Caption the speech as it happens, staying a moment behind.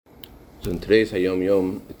So in today's Hayom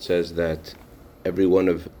Yom, it says that every one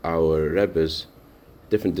of our Rebbes,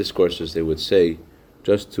 different discourses they would say,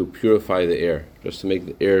 just to purify the air, just to make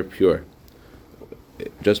the air pure.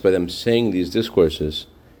 Just by them saying these discourses,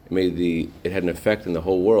 it had an effect in the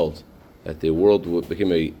whole world, that the world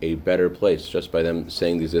became a better place just by them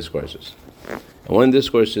saying these discourses. And one of the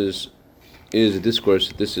discourses is a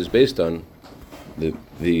discourse this is based on,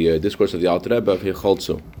 the discourse of the Alter Rebbe of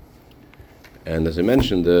Heichaltzu. And as I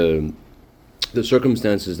mentioned, the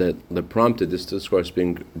circumstances that prompted this discourse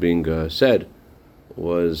being said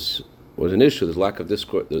was an issue. There's lack of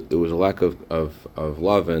discourse. There was a lack of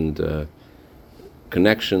love and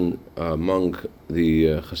connection among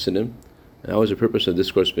the Hasidim, and that was the purpose of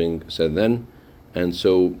discourse being said then. And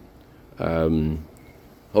so,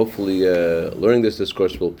 hopefully, learning this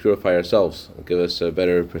discourse will purify ourselves, give us a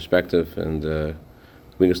better perspective, and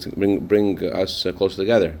bring us closer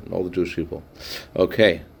together, all the Jewish people.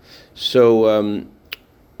 Okay. So,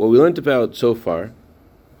 what we learned about so far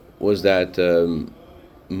was that Moshe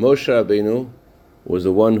Rabbeinu was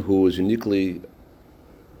the one who was uniquely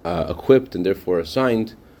equipped and therefore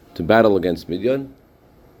assigned to battle against Midian.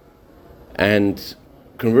 And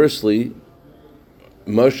conversely,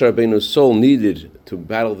 Moshe Rabbeinu's soul needed to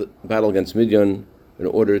battle against Midian in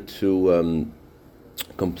order to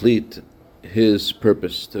complete his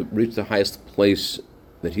purpose, to reach the highest place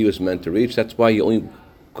that he was meant to reach. That's why he only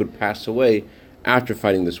could pass away after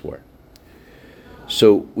fighting this war.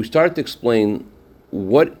 So we started to explain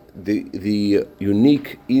what the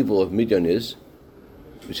unique evil of Midian is.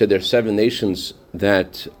 We said there are 7 nations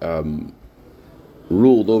that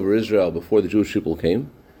ruled over Israel before the Jewish people came,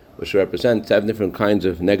 which represent 7 different kinds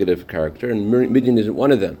of negative character, and Midian isn't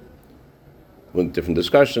one of them. We went to different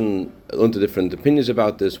discussion, went to different opinions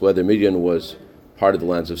about this, whether Midian was part of the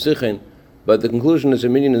lands of Sichon, but the conclusion is that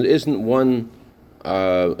Midian isn't one.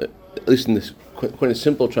 At least in this quite a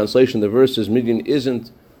simple translation of the verses, Midian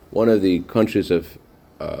isn't one of the countries of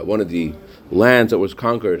one of the lands that was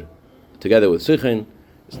conquered together with Sichon.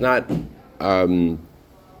 It's not, and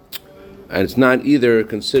it's not either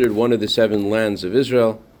considered one of the 7 lands of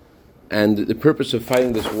Israel. And the purpose of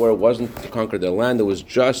fighting this war wasn't to conquer their land; it was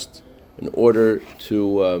just in order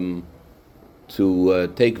to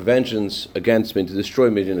take vengeance against Midian, to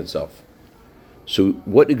destroy Midian itself. So,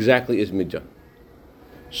 what exactly is Midian?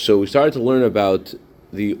 So we started to learn about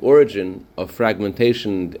the origin of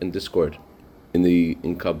fragmentation and discord in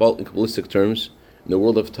Kabbalistic terms, in the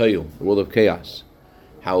world of Tayu, the world of chaos.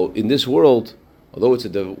 How in this world, although it's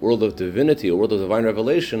a world of divinity, a world of divine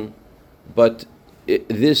revelation, but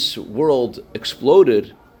this world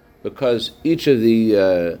exploded because each of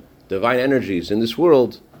the divine energies in this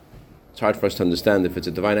world, it's hard for us to understand if it's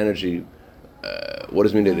a divine energy, what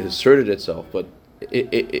does it mean that it asserted itself, but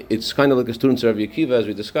it's kind of like the students of Rabbi Akiva, as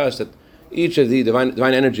we discussed, that each of the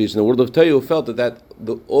divine energies in the world of Tayu felt that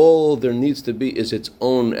all there needs to be is its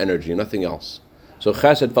own energy, nothing else. So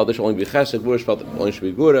Chesed felt there should only be Chesed, Gura felt there only should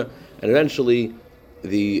be Gura, and eventually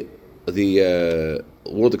the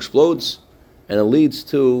world explodes, and it leads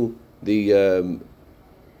to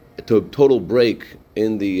to a total break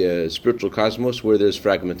in the spiritual cosmos, where there's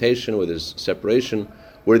fragmentation, where there's separation,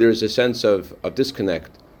 where there's a sense of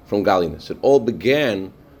disconnect from godliness. It all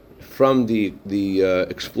began from the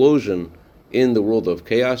explosion in the world of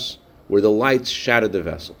chaos, where the lights shattered the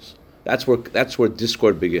vessels. That's where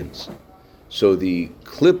discord begins. So the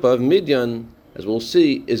clip of Midian, as we'll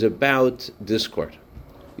see, is about discord.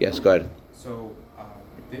 Yes, go ahead. So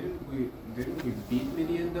didn't we beat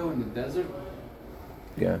Midian though in the desert?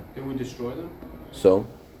 Yeah. Did we destroy them? So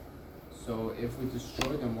if we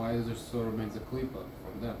destroy them, why is there still remains a klipa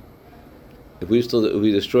from them? If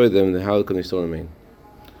we destroy them, then how can they still remain?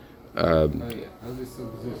 How do they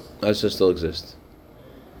still exist? How does it still exist?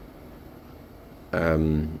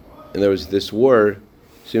 And there was this war,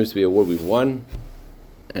 seems to be a war we've won,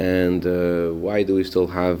 and why do we still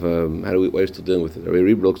have? Why are we still dealing with it? Rabbi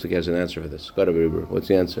Reber looks like he has an answer for this. Go ahead, Rabbi Reber. What's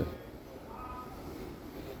the answer?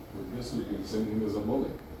 This would be the same thing as a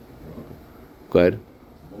Molech. Go ahead.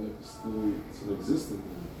 Molech is still existing.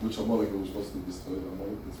 Which Amalek was supposed to be destroyed?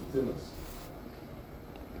 Amalek is within us.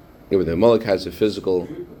 Yeah, but the Amalek has a physical.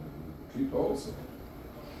 Klipa also.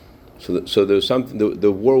 So there's something.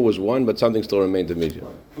 The war was won, but something still remained of Midian.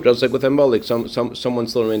 Right. Just like with Amalek, someone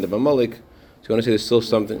still remained of Amalek. So you want to say there's still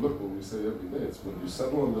something. Look, what we say every day, it's when you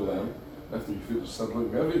settle on the land, after you finish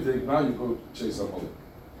settling everything, now you go chase Amalek.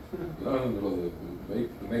 You know,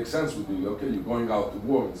 it makes sense with you. Okay, you're going out to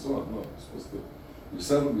war and so on. No, you're supposed to. You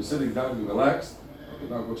settle, you're sitting down, you relaxed. Okay,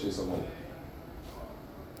 now go chase Amalek.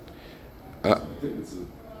 So I think it's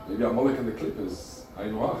maybe Amalek in the clip is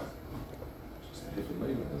Ainu Ach. different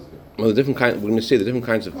name it has here. Well, the different kind. We're going to see the different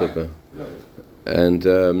kinds of klipa, Yeah. and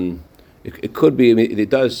it could be. I mean, it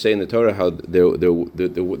does say in the Torah how there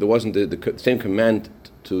wasn't the same command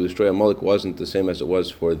to destroy Amalek wasn't the same as it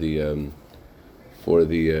was for the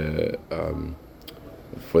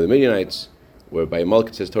Midianites, whereby Amalek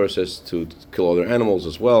it says Torah says to kill all their animals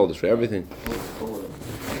as well, destroy everything.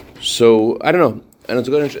 So I don't know, and it's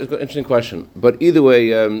a good interesting question. But either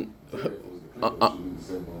way,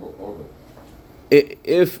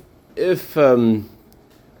 if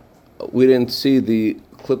we didn't see the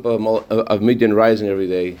clip of Midian rising every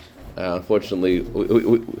day, unfortunately,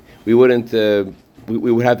 we wouldn't.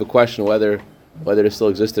 We would have to question whether it still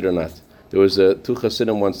existed or not. There was two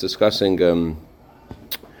Hasidim once discussing.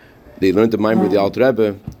 They learned the Maamar of the Alter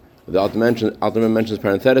Rebbe. The Alter Rebbe mentions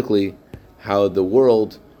parenthetically how the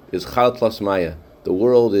world is chal plus maya. The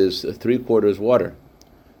world is 3/4 water.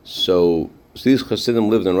 So these Hasidim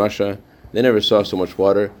lived in Russia. They never saw so much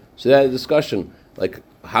water. So they had a discussion, like,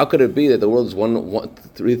 how could it be that the world is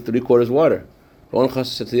 3/4 water? One Chassid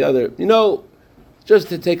said to the other, just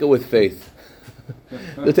to take it with faith.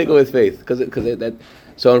 To take it with faith, because that.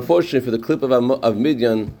 So unfortunately, for the clip of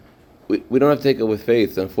Midian, we don't have to take it with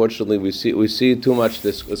faith. Unfortunately, we see too much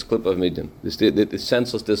this clip of Midian, this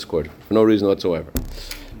senseless discord for no reason whatsoever.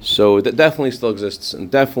 So that definitely still exists, and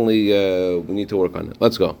definitely we need to work on it.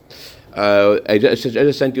 Let's go. I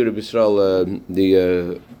just sent you to Bisrael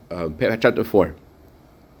chapter 4.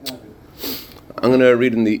 I'm going to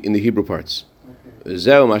read in the Hebrew parts.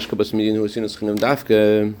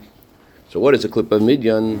 So what is a clip of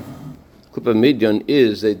Midian? Clip of Midian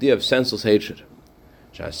is the idea of senseless hatred.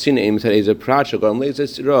 The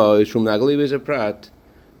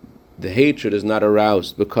hatred is not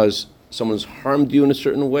aroused because someone's harmed you in a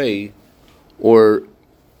certain way, or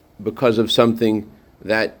because of something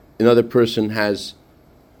that another person has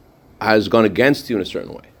gone against you in a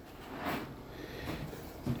certain way.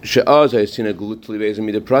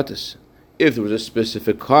 If there was a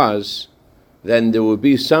specific cause, then there would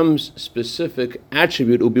be some specific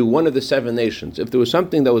attribute. It would be one of the 7 nations. If there was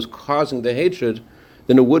something that was causing the hatred,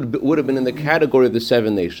 then it would have been in the category of the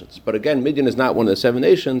 7 nations. But again, Midian is not one of the 7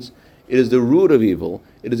 nations. It is the root of evil.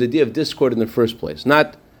 It is the idea of discord in the first place.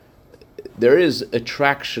 There is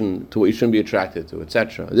attraction to what you shouldn't be attracted to,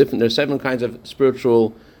 etc. There are 7 kinds of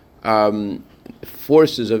spiritual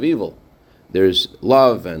forces of evil. There's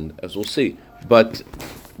love, and as we'll see. But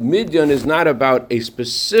Midian is not about a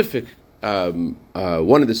specific one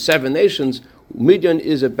of the 7 nations. Midian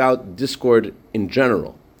is about discord in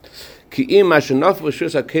general.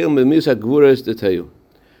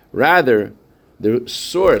 Rather, the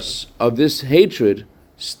source of this hatred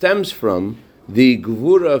stems from the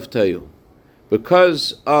gvura of Tayu.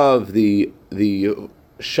 Because of the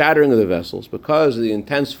shattering of the vessels, because of the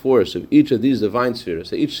intense force of each of these divine spheres,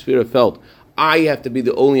 that each sphere felt, I have to be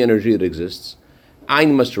the only energy that exists. I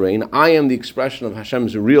must reign. I am the expression of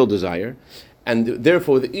Hashem's real desire, and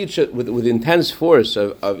therefore, with the intense force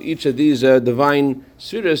of each of these divine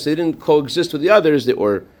spheres, they didn't coexist with the others.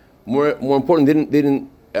 Or more important, they didn't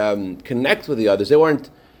connect with the others. They weren't.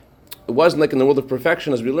 It wasn't like in the world of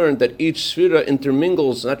perfection, as we learned, that each sphera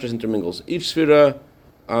intermingles. Not just intermingles. Each sphera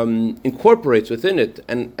incorporates within it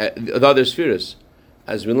and the other spheres.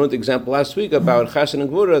 As we learned the example last week about Chesed and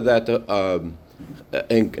Gvura, that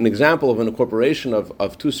an example of an incorporation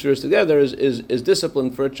of 2 spheres together is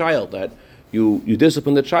discipline for a child. That you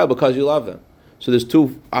discipline the child because you love them. So there's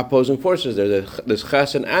 2 opposing forces there. There's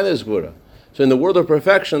Chesed and there's Gvura. So in the world of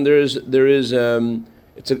perfection, there is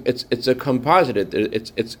it's a composite.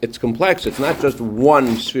 It's complex. It's not just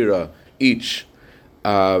one sphera each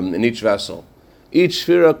in each vessel. Each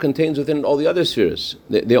sphera contains within all the other spheres.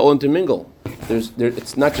 They all intermingle.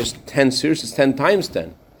 It's not just 10 spheres, it's 10 times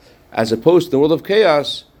 10. As opposed to the world of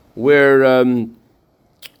chaos, where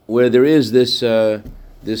there is this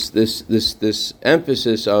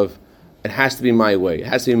emphasis of it has to be my way, it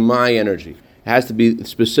has to be my energy, it has to be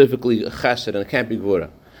specifically chesed, and it can't be gvura.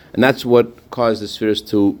 And that's what caused the spheres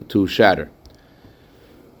to shatter.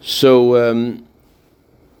 So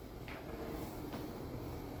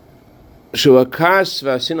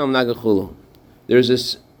there's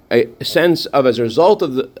this a sense of, as a result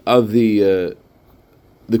of the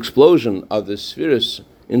explosion of the spheres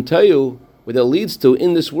in Tayu, what that leads to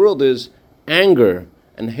in this world is anger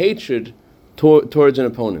and hatred towards an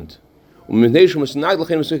opponent.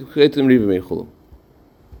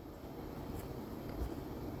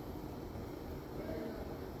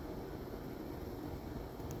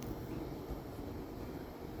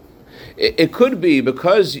 It could be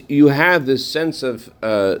because you have this sense of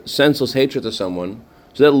senseless hatred to someone,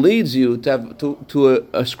 So that leads you to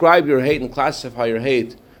ascribe your hate and classify your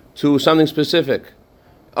hate to something specific.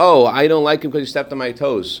 Oh, I don't like him because he stepped on my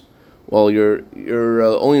toes. Well, you're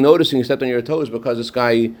only noticing he stepped on your toes because this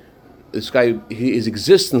guy, his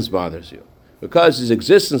existence bothers you. Because his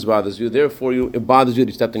existence bothers you, therefore it bothers you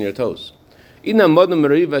that he stepped on your toes. The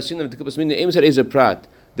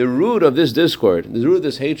root of this discord, the root of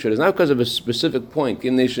this hatred, is not because of a specific point.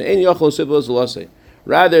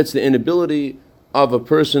 Rather, it's the inability of a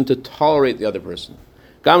person to tolerate the other person.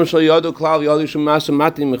 Even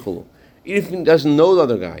if he doesn't know the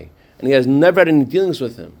other guy, and he has never had any dealings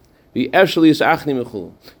with him, he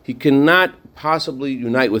cannot possibly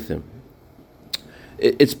unite with him.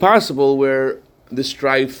 It's possible where the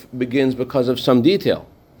strife begins because of some detail.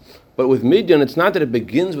 But with Midian, it's not that it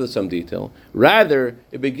begins with some detail. Rather,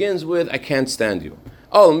 it begins with, I can't stand you.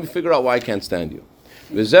 Oh, let me figure out why I can't stand you.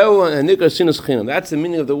 That's the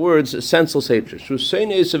meaning of the words senseless hatred. He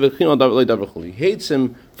hates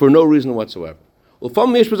him for no reason whatsoever.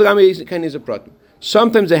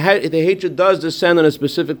 Sometimes the hatred does descend on a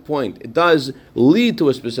specific point. It does lead to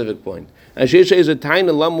a specific point. And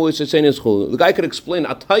the guy could explain,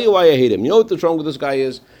 I'll tell you why I hate him. You know what's wrong with this guy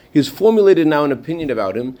is? He's formulated now an opinion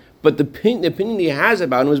about him, but the opinion he has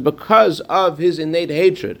about him is because of his innate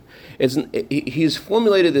hatred. He's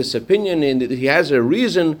formulated this opinion and he has a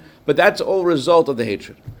reason, but that's all a result of the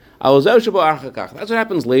hatred. That's what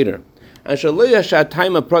happens later. It's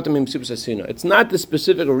not the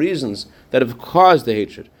specific reasons that have caused the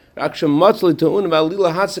hatred. It's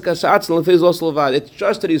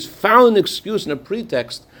just that he's found an excuse and a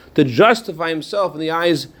pretext to justify himself in the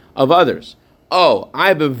eyes of others. Oh, I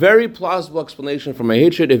have a very plausible explanation for my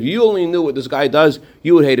hatred. If you only knew what this guy does,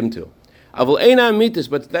 you would hate him too. But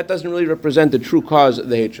that doesn't really represent the true cause of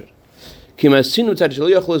the hatred.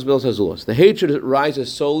 The hatred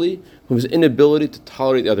arises solely from his inability to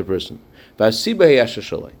tolerate the other person.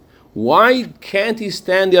 Why can't he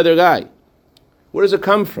stand the other guy? Where does it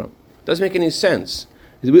come from? It doesn't make any sense.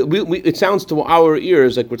 It sounds to our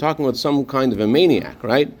ears like we're talking about some kind of a maniac,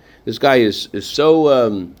 right? This guy is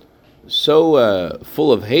so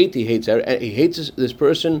full of hate. He hates this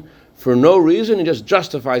person for no reason. He just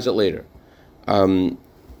justifies it later.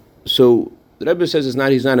 So the Rebbe says he's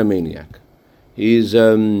not a maniac. There's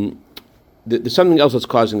something else that's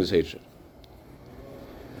causing this hatred.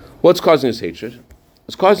 What's causing his hatred?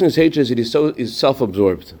 What's causing his hatred is that he's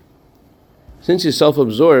self-absorbed. Since he's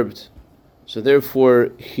self-absorbed, so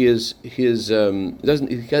therefore he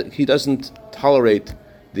doesn't tolerate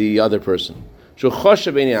the other person.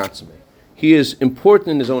 He is important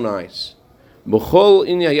in his own eyes.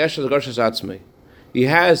 He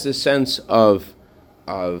has this sense of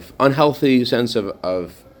unhealthy sense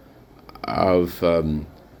of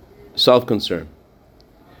self-concern.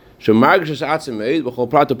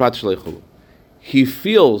 He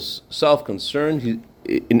feels self-concern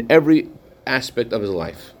in every aspect of his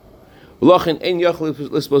life. That's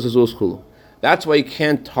why he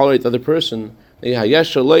can't tolerate the other person.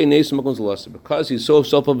 Because he's so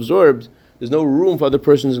self-absorbed, there's no room for other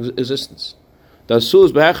person's existence. The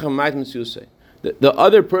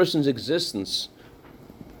other person's existence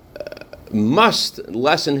must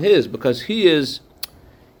lessen his, because he is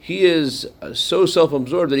so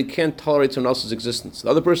self-absorbed that he can't tolerate someone else's existence. The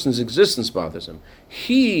other person's existence bothers him.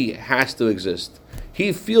 He has to exist.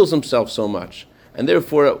 He feels himself so much, and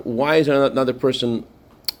therefore, why is there another person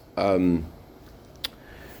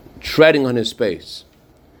treading on his space?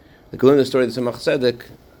 Like we learn the story of the Tzemach Tzedek,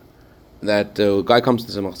 that a guy comes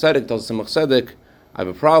to the Tzemach Tzedek, tells the Tzemach Tzedek, I have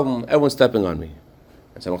a problem, everyone's stepping on me.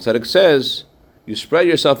 And Tzemach Tzedek says, you spread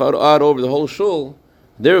yourself out over the whole shul,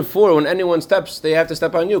 therefore when anyone steps, they have to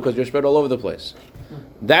step on you because you're spread all over the place.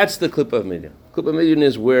 That's the klippa of Midian. Klippa of Midian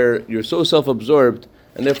is where you're so self-absorbed,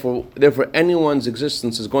 and therefore anyone's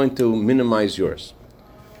existence is going to minimize yours.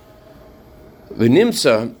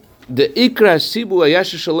 V'nimtza, the ikra sibu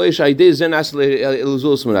ayasha shalosh aidei zen asle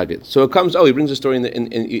eluzul smaragid. So it comes. Oh, he brings a story in the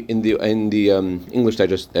English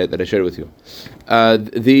digest that I shared with you.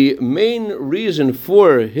 The main reason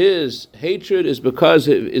for his hatred is because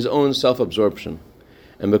of his own self-absorption,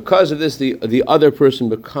 and because of this, the other person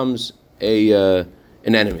becomes an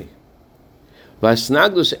enemy. His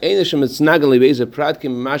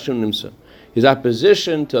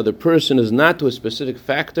opposition to the person is not to a specific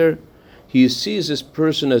factor. He sees this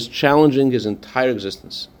person as challenging his entire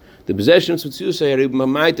existence. By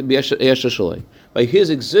his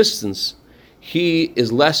existence, he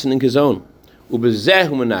is lessening his own.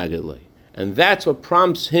 And that's what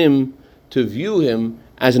prompts him to view him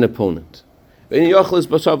as an opponent. And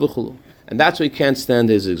that's why he can't stand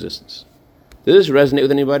his existence. Does this resonate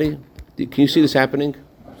with anybody? Can you see this happening?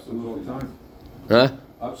 Absolutely all the time. Huh?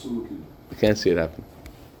 Absolutely. You can't see it happen.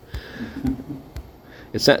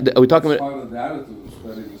 It's not. Are we talking It's about? part of the attitude of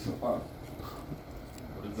spreading yourself out.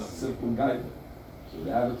 It's a simple guide. So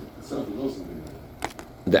the attitude itself is also the guide.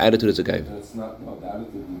 The attitude is a guide. That's not, no, the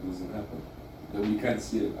attitude doesn't happen. Then you can't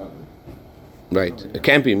see it happen. Right. It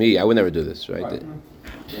can't be me. I would never do this. Right.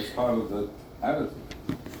 That's part of the attitude.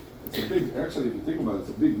 It's a big, actually, if you think about it, it's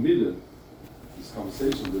a big midah, this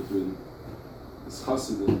conversation between this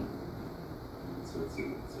chassid and it's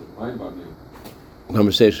a mind-boggling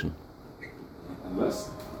Conversation.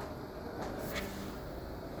 lesson.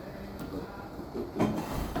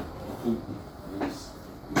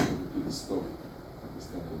 The story.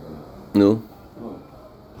 No. No.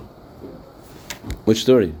 Which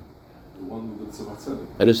story? The one with the Tzemach Tzedek.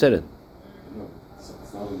 I just said it. No,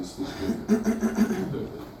 it's not understood.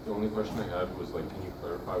 The only question I had was like, can you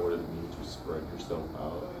clarify what it means to spread yourself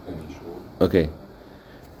out in the shul? Okay.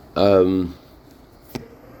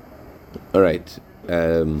 All right.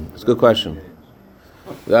 It's a good question.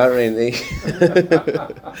 Without any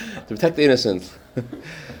to protect the innocent,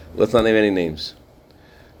 let's not name any names.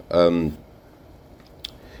 I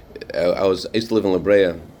used to live in La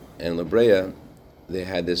Brea, and La Brea, they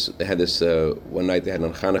had this one night they had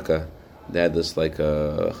on Hanukkah, they had this like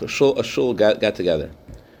a shul got together,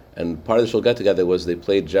 and part of the shul get together was they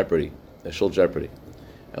played Jeopardy, a shul Jeopardy,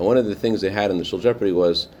 and one of the things they had in the shul Jeopardy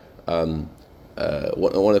was one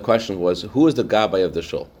of the questions was, who is the gabbai of the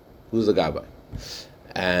shul? Who's the gabbai?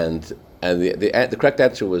 And the correct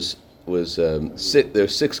answer was there's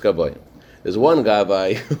 6 gabbai. There's one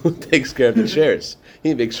gabbai who takes care of the chairs.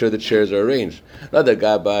 He makes sure the chairs are arranged. Another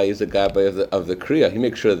gabbai is the gabbai of the kriya. He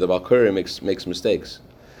makes sure that the balkari makes mistakes.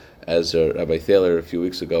 As Rabbi Thaler a few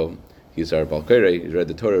weeks ago, he's our balkari. He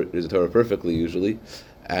reads the Torah perfectly usually,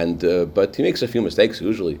 and but he makes a few mistakes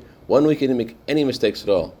usually. One week he didn't make any mistakes at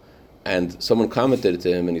all, and someone commented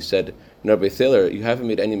to him and he said, Rabbi Thaler, you haven't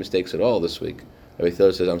made any mistakes at all this week. Rabbi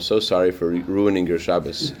Thaler says, I'm so sorry for ruining your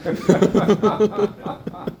Shabbos.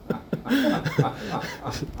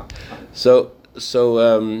 So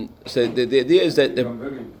the idea is that I'm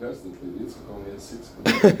very impressed that it's only at 6.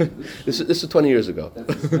 this is 20 years ago.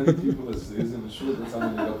 That's as many people as there is in the shul. That's how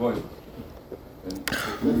many gabbai.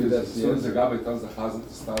 And as soon as the gabbai tells the chazan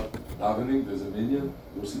to start davening, there's a minyan.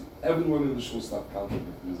 You'll see everyone in the shul start counting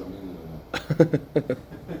if there's a minyan or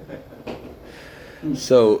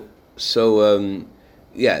not.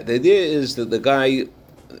 Yeah, the idea is that the guy,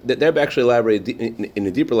 that they're actually elaborated in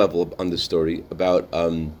a deeper level on this story about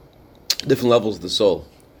different levels of the soul.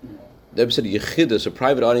 The Rebbe said Yechidus, a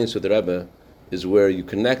private audience with the Rebbe, is where you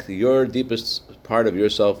connect your deepest part of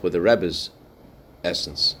yourself with the Rebbe's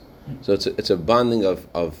essence. So it's a bonding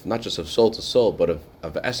of not just of soul to soul, but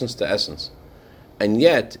of essence to essence. And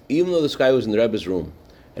yet, even though this guy was in the Rebbe's room,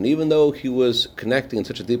 and even though he was connecting in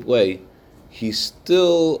such a deep way, he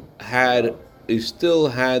still had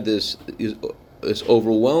this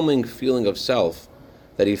overwhelming feeling of self,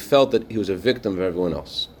 that he felt that he was a victim of everyone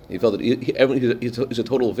else. He felt that he's a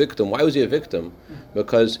total victim. Why was he a victim?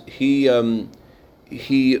 Because he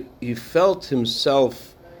felt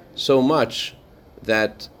himself so much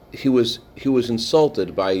that he was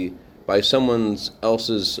insulted by someone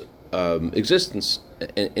else's existence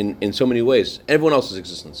in so many ways. Everyone else's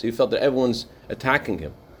existence. He felt that everyone's attacking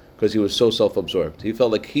him because he was so self-absorbed. He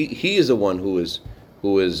felt like he is the one who is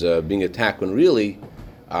being attacked, when really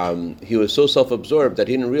he was so self-absorbed that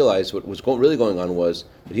he didn't realize what was really going on was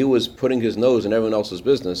that he was putting his nose in everyone else's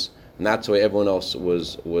business, and that's why everyone else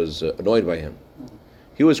was annoyed by him.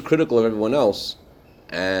 He was critical of everyone else,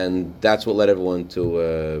 and that's what led everyone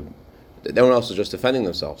to. Everyone else was just defending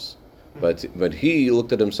themselves, but he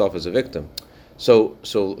looked at himself as a victim. So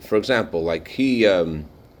for example, like he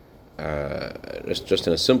just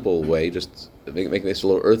in a simple way, just making this a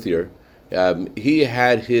little earthier. He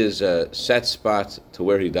had his set spot to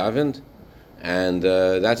where he davened, and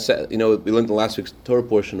that's we learned in the last week's Torah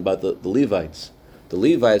portion about the Levites. The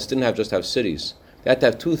Levites didn't just have cities; they had to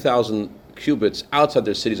have 2,000 cubits outside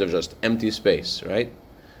their cities of just empty space. Right?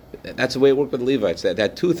 That's the way it worked with the Levites. They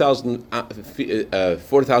had 4,000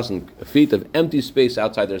 feet of empty space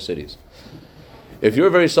outside their cities. If you're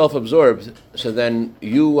very self-absorbed, so then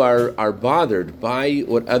you are bothered by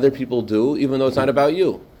what other people do, even though it's not about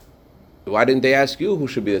you. Why didn't they ask you who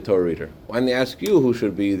should be the Torah reader? Why didn't they ask you who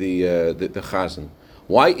should be the chazan?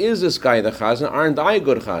 Why is this guy the chazan? Aren't I a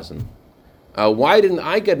good chazan? Why didn't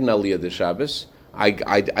I get an aliyah this Shabbos? I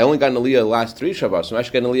only got an aliyah the last 3 Shabbos, so I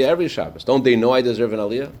should get an aliyah every Shabbos. Don't they know I deserve an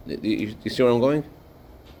aliyah? You see where I'm going?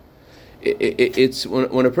 It's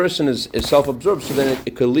when a person is self-absorbed, so then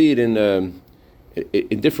it could lead in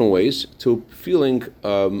in different ways to feeling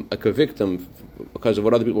like a victim because of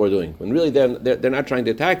what other people are doing. When really they're not trying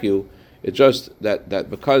to attack you. It's just that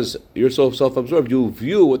because you're so self-absorbed, you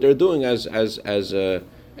view what they're doing as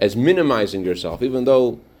minimizing yourself. Even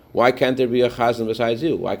though, why can't there be a chazan besides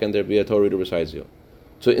you? Why can't there be a Torah reader besides you?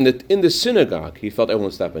 So in the synagogue, he felt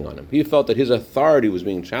everyone stepping on him. He felt that his authority was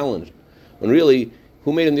being challenged. When really,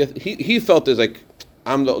 who made him he felt as like,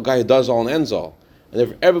 I'm the guy who does all and ends all. And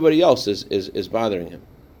therefore everybody else is bothering him.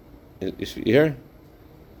 You hear?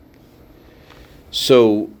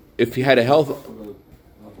 So if he had a health...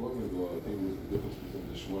 Not long ago, I think there was a difference between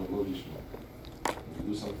the Shema and Lo Yishma. If you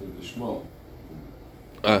do something with the Shema,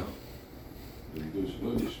 if you do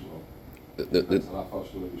Lo Yishma, that's not how Lo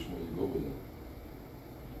Yishma you go with it.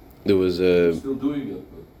 There was You're still doing it,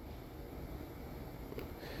 but...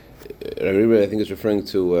 I think it's referring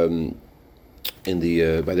to by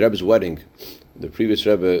the Rebbe's wedding, the previous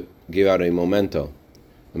Rebbe gave out a memento.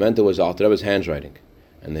 Memento was Alter Rebbe's handwriting,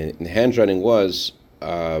 and the handwriting was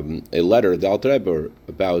a letter of the Alter Rebbe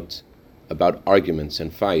about arguments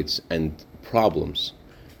and fights and problems.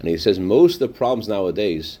 And he says most of the problems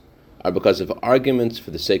nowadays are because of arguments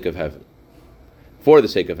for the sake of heaven. For the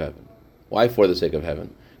sake of heaven. Why for the sake of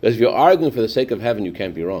heaven? Because if you're arguing for the sake of heaven, you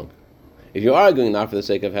can't be wrong. If you're arguing not for the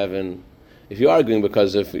sake of heaven, if you're arguing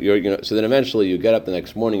because if you're, so then eventually you get up the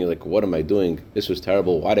next morning, you're like, what am I doing? This was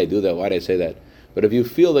terrible. Why did I do that? Why did I say that? But if you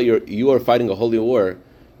feel that you are fighting a holy war,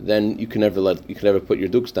 then you can never put your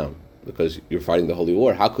dukes down because you're fighting the holy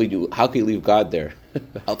war. How could you leave God there,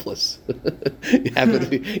 helpless? you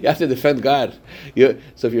have to defend God.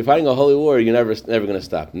 So if you're fighting a holy war, you're never going to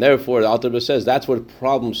stop. And therefore, the Alter Rebbe says that's where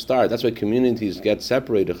problems start. That's why communities get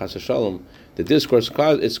separated. Chas v'shalom. The discourse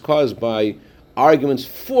is caused by arguments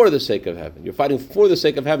for the sake of heaven. You're fighting for the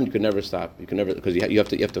sake of heaven. You can never stop. You can never, because you have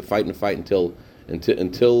to fight and fight until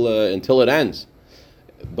it ends.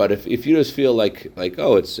 But if you just feel like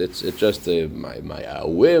oh, it's just my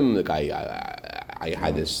whim, like I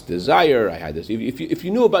had this desire, I had this. If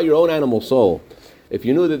you knew about your own animal soul, if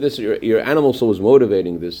you knew that this your animal soul was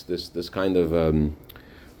motivating this kind of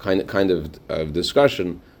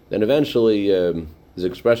discussion, then eventually there's an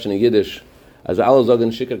expression in Yiddish as alle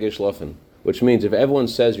sagen schicker geschlafen, which means if everyone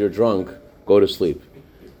says you're drunk, go to sleep.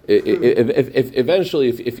 If eventually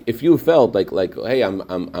if you felt like hey,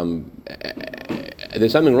 I'm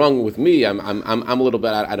there's something wrong with me, I'm a little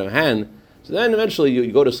bit out of hand, so then eventually you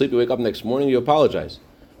go to sleep, you wake up next morning, you apologize.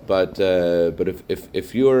 But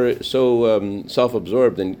if you're so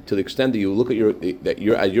self-absorbed, and to the extent that you look at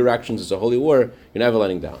your actions as a holy war, you're never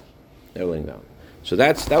letting down. So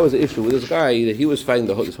that was the issue with this guy, that he was fighting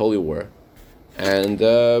this holy war, and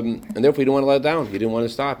therefore he didn't want to let down. He didn't want to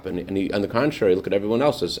stop, and he, on the contrary, look at everyone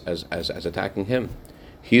else as attacking him.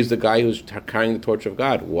 He's the guy who's carrying the torch of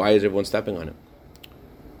God. Why is everyone stepping on him?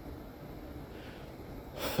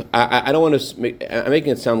 I don't want to I'm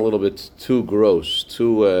making it sound a little bit too gross,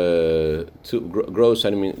 too gross.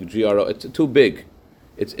 I mean, GRO. It's too big.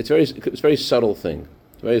 It's a very subtle thing.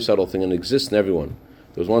 It's a very subtle thing, and it exists in everyone.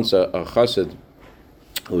 There was once a chassid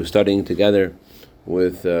who was studying together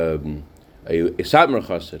with a Satmar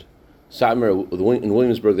chassid. Satmar in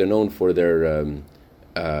Williamsburg, they're known for their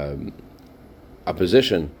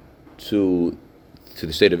opposition to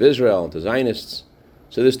the state of Israel and to Zionists.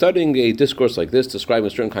 So they're studying a discourse like this, describing a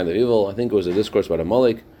certain kind of evil. I think it was a discourse about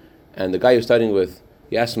Amalek. And the guy who's studying with,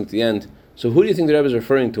 he asked him at the end, so who do you think the Rebbe is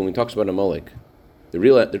referring to when he talks about Amalek?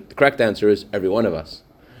 The correct answer is every one of us.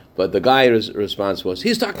 But the guy's response was,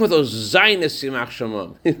 he's talking about those Zionists, Yimach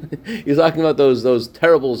Shemam. He's talking about those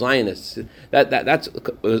terrible Zionists. That's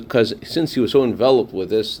because since he was so enveloped with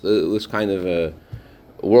this kind of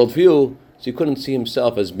worldview, so he couldn't see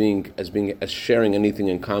himself as sharing anything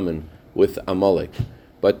in common with Amalek.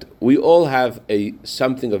 But we all have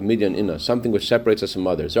something of Midian in us, something which separates us from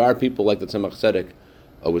others. There are people like the Tzemach Tzedek,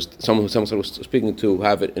 someone was speaking to, who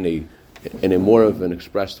have it in a more of an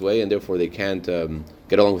expressed way, and therefore they can't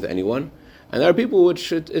get along with anyone. And there are people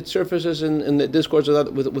which it surfaces in the discourse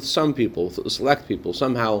with some people, select people.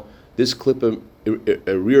 Somehow this clip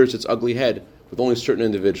rears its ugly head with only certain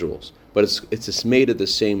individuals, but it's made of the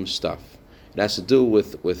same stuff. It has to do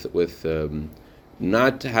with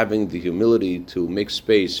not having the humility to make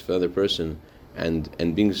space for another person,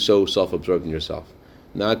 and being so self-absorbed in yourself,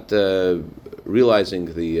 not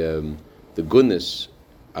realizing the goodness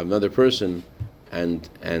of another person, and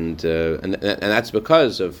that's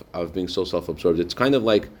because of being so self-absorbed. It's kind of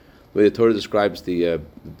like the way the Torah describes the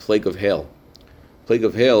plague of hail. Plague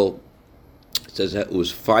of hail, it says that it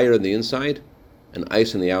was fire on the inside and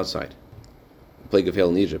ice on the outside. The plague of hail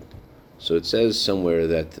in Egypt. So it says somewhere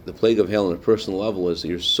that the plague of hail on a personal level is that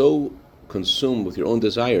you're so consumed with your own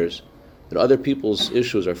desires that other people's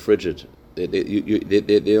issues are frigid. They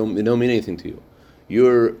don't mean anything to you.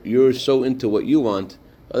 You're so into what you want.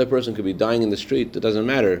 The other person could be dying in the street. It doesn't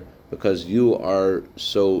matter because you are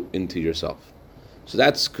so into yourself. So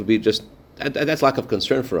that's lack of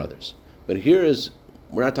concern for others. But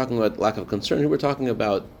we're not talking about lack of concern. Here we're talking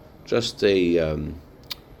about just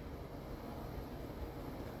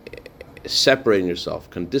separating yourself,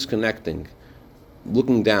 disconnecting,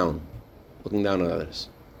 looking down on others.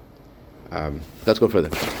 Let's go further.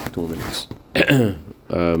 2 minutes.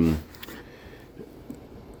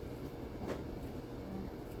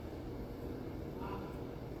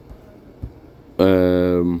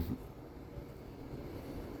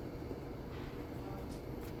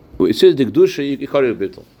 It says the kedusha yikari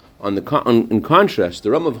bittul. In contrast,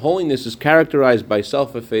 the realm of holiness is characterized by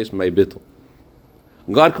self-effacement, by bittul.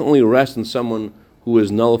 God can only rest in someone who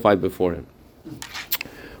is nullified before Him.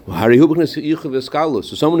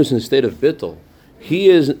 So someone who's in a state of bittul, he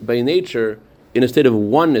is by nature in a state of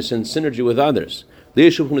oneness and synergy with others.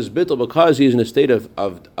 Because he is in a state of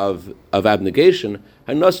abnegation,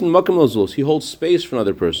 he holds space for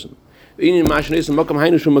another person. What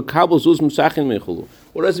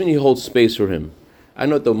does it mean he holds space for him? I don't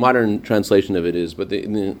know what the modern translation of it is, but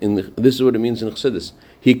this is what it means in Chassidus.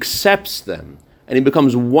 He accepts them, and he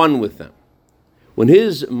becomes one with them. When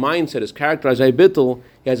his mindset is characterized by bittul,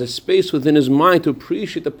 he has a space within his mind to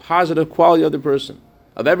appreciate the positive quality of the person,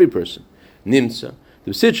 of every person. Nimtza.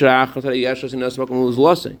 In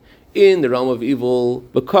the realm of evil,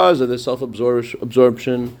 because of the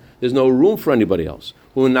self-absorption, there's no room for anybody else.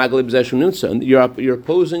 And you're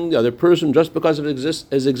opposing the other person just because of his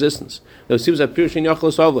existence. And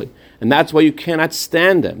that's why you cannot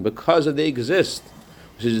stand them, because they exist.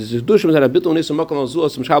 But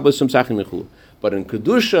in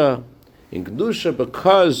Kedusha,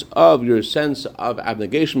 because of your sense of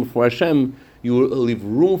abnegation before Hashem, you will leave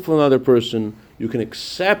room for another person. You can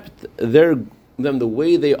accept them the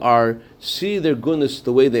way they are, see their goodness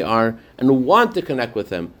the way they are, and want to connect with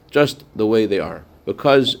them just the way they are.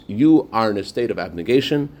 Because you are in a state of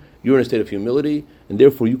abnegation, you're in a state of humility, and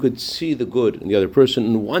therefore you could see the good in the other person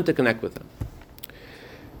and want to connect with them.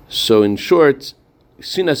 So in short,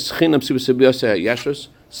 senseless hatred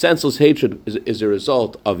is a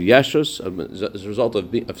result of yeshus, is a result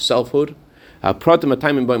of selfhood.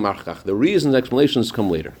 The reasons and explanations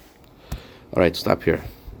come later. All right, stop here.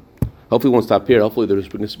 Hopefully we won't stop here. Hopefully we'll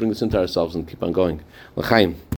bring this into ourselves and keep on going. L'chaim.